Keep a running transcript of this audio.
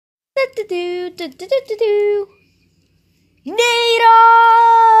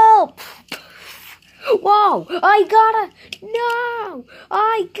Needle! Whoa! I got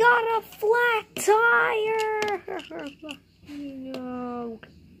a flat tire! No.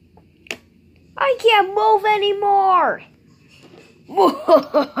 I can't move anymore!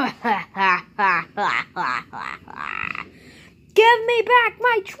 Give me back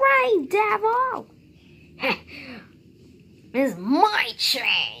my train, devil! This is my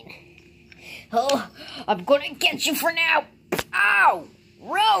train! Oh, I'm gonna get you for now! Ow!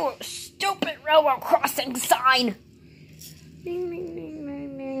 Stupid railroad crossing sign!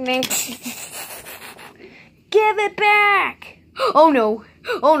 Give it back! Oh no!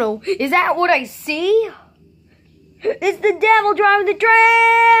 Oh no! Is that what I see? It's the devil driving the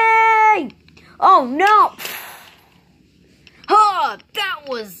train! Oh no! Oh, that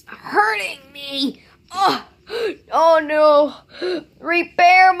was hurting me! Oh no!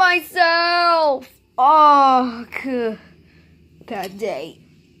 Repair myself! Oh, bad day.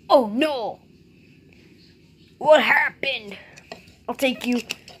 Oh no! What happened? I'll take you.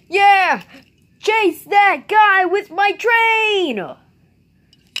 Yeah! Chase that guy with my train! On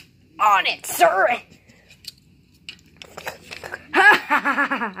it, sir! Ha ha ha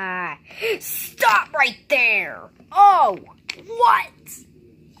ha ha! Stop right there! Oh, what?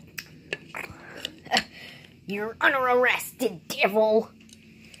 You're under arrest, devil.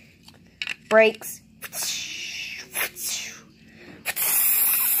 Brakes.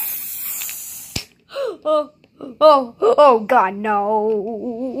 Oh, God,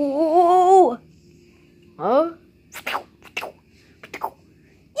 no. Huh?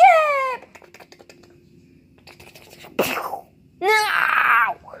 Yeah! No!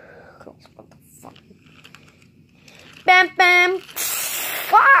 What the fuck? Bam, bam.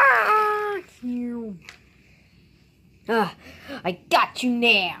 Fuck you. I got you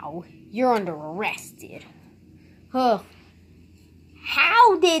now. You're under arrested. How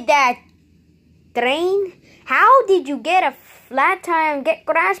did that train? How did you get a flat tire and get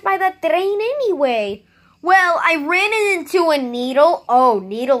crashed by the train anyway? Well, I ran into a needle. Oh,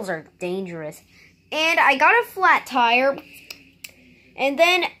 needles are dangerous. And I got a flat tire. And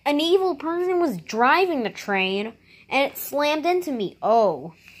then an evil person was driving the train. And it slammed into me.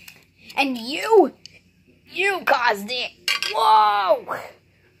 Oh. And you caused it. Whoa.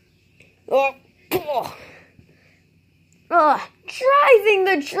 Driving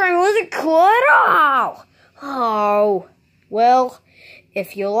the train wasn't good. Oh. Well,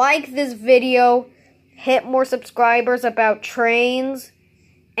 if you like this video, hit more subscribers about trains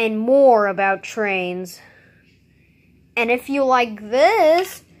and more about trains. And if you like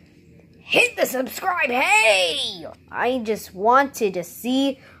this, hit the subscribe. Hey! I just wanted to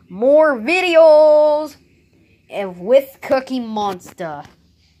see more videos with Cookie Monster.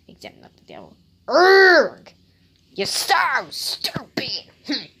 Except not the devil. Urgh! You're so stupid.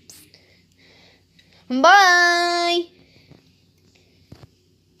 Bye!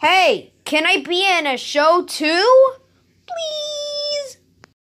 Hey, can I be in a show too? Please?